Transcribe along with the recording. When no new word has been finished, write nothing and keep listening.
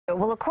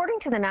Well, according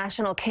to the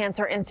National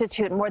Cancer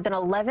Institute, more than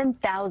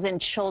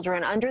 11,000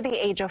 children under the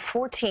age of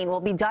 14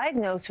 will be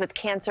diagnosed with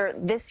cancer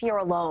this year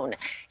alone.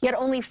 Yet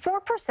only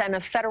 4%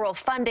 of federal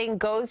funding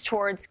goes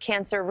towards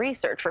cancer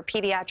research for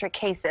pediatric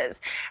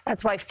cases.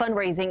 That's why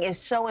fundraising is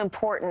so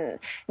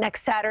important.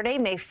 Next Saturday,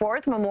 May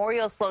 4th,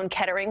 Memorial Sloan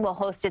Kettering will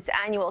host its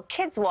annual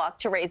Kids Walk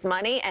to raise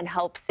money and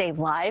help save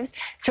lives.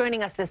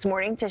 Joining us this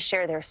morning to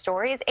share their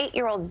stories,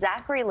 8-year-old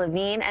Zachary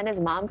Levine and his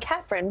mom,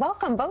 Catherine.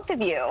 Welcome, both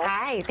of you.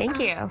 Hi, thank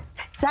you.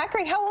 Zachary,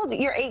 how old?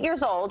 You're 8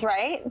 years old,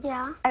 right?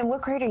 Yeah. And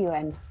what grade are you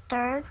in?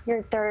 Third.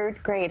 You're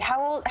third grade.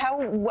 How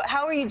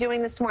are you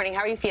doing this morning?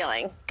 How are you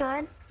feeling?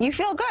 Good. You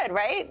feel good,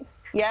 right?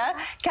 Yeah?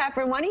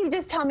 Catherine, why don't you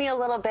just tell me a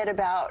little bit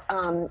about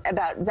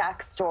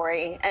Zach's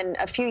story, and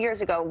a few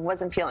years ago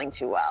wasn't feeling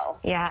too well.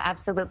 Yeah,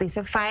 absolutely.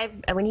 So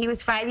when he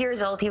was 5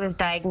 years old, he was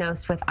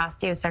diagnosed with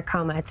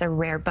osteosarcoma. It's a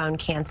rare bone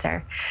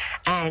cancer.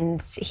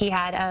 And he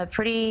had a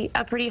pretty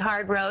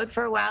hard road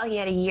for a while. He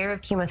had a year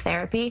of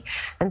chemotherapy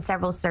and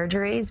several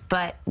surgeries,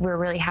 but we're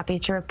really happy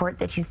to report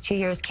that he's 2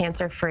 years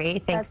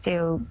cancer-free thanks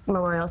to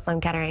Memorial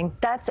Sloan Kettering.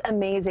 That's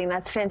amazing.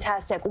 That's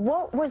fantastic.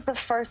 What was the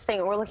first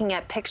thing? We're looking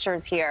at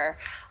pictures here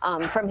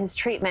from his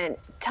treatment.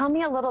 Tell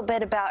me a little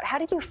bit about, how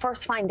did you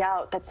first find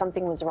out that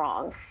something was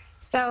wrong?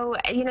 So,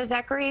 you know,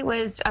 Zachary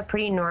was a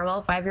pretty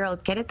normal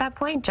 5-year-old kid at that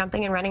point,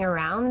 jumping and running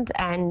around.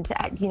 And,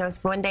 you know,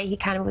 one day he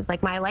kind of was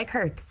like, my leg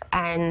hurts.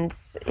 And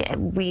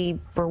we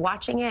were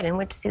watching it and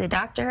went to see the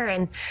doctor.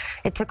 And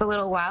it took a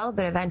little while,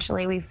 but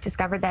eventually we've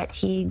discovered that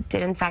he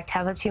did, in fact,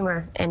 have a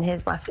tumor in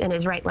his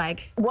right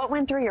leg. What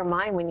went through your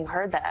mind when you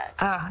heard that?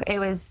 Oh, it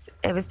was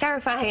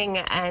terrifying.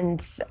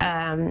 And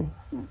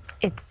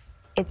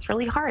it's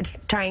really hard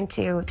trying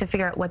to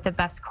figure out what the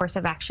best course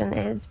of action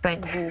is, but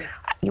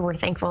you were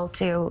thankful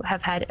to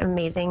have had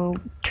amazing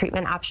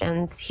treatment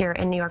options here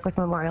in New York with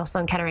Memorial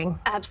Sloan Kettering.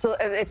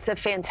 Absolutely. It's a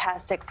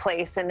fantastic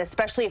place, and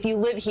especially if you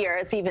live here,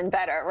 it's even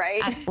better,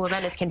 right? Well,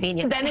 then it's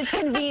convenient. Then it's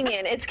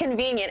convenient. It's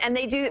convenient. And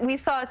we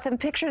saw some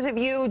pictures of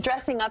you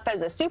dressing up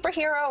as a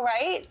superhero,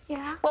 right?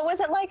 Yeah. What was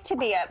it like to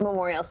be at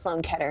Memorial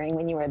Sloan Kettering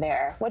when you were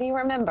there? What do you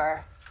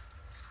remember?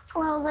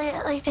 Well,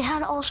 they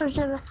had all sorts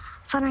of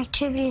fun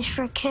activities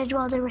for kids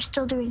while they were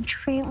still doing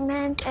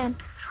treatment and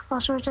all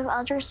sorts of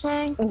other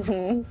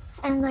things.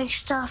 And like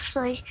stuff to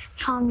like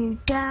calm you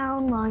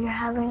down while you're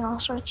having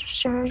all sorts of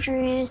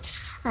surgeries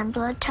and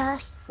blood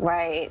tests.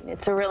 Right.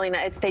 It's a really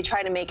nice, they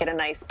try to make it a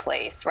nice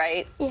place,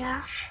 right?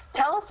 Yeah.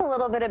 Tell us a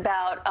little bit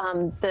about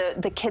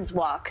the Kids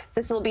Walk.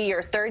 This will be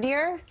your third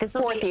year?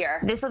 Fourth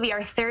year? This will be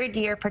our third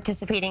year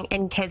participating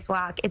in Kids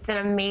Walk. It's an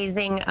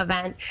amazing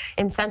event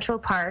in Central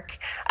Park.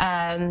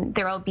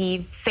 There will be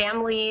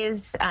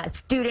families,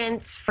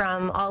 students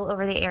from all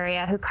over the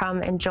area who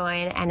come and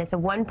join, and it's a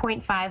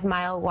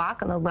 1.5-mile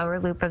walk on the lower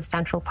loop of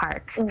Central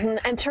Park.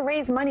 And to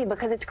raise money,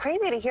 because it's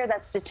crazy to hear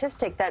that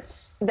statistic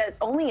that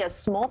only a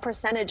small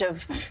percentage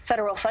of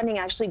federal funding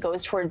actually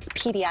goes towards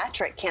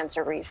pediatric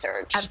cancer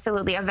research.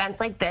 Absolutely.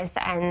 Events like this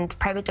and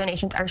private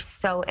donations are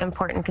so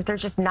important because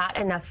there's just not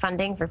enough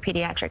funding for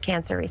pediatric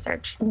cancer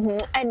research.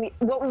 And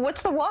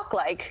what's the walk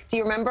like? Do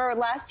you remember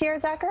last year,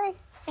 Zachary?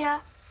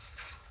 Yeah.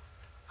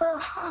 Well,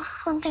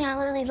 one thing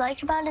I really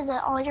like about it is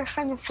that all your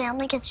friends and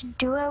family get to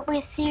do it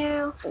with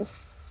you.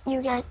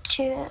 You get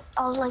to,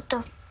 all like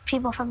the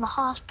people from the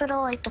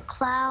hospital, like the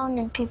clown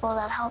and people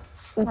that help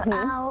you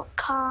out,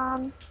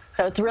 come.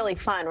 So it's really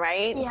fun,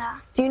 right? Yeah.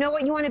 Do you know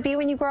what you want to be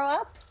when you grow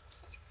up?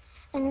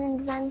 An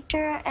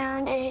inventor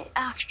and an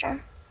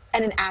actor.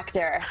 And an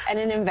actor and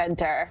an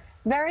inventor.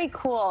 Very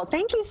cool.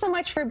 Thank you so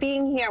much for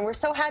being here. We're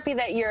so happy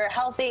that you're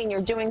healthy and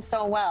you're doing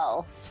so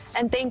well.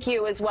 And thank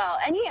you as well.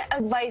 Any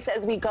advice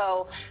as we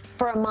go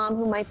for a mom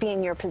who might be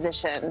in your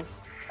position,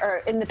 or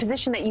in the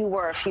position that you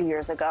were a few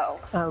years ago?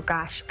 Oh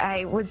gosh,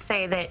 I would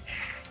say that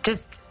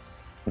just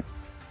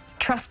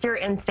trust your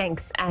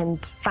instincts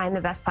and find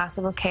the best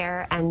possible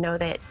care, and know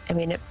that, I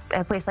mean, it's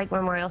a place like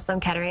Memorial Sloan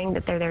Kettering,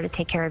 that they're there to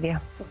take care of you.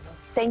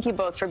 Thank you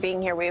both for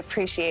being here. We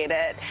appreciate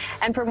it.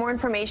 And for more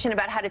information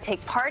about how to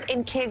take part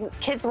in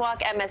Kids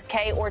Walk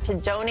MSK or to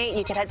donate,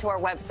 you can head to our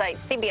website,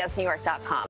 cbsnewyork.com.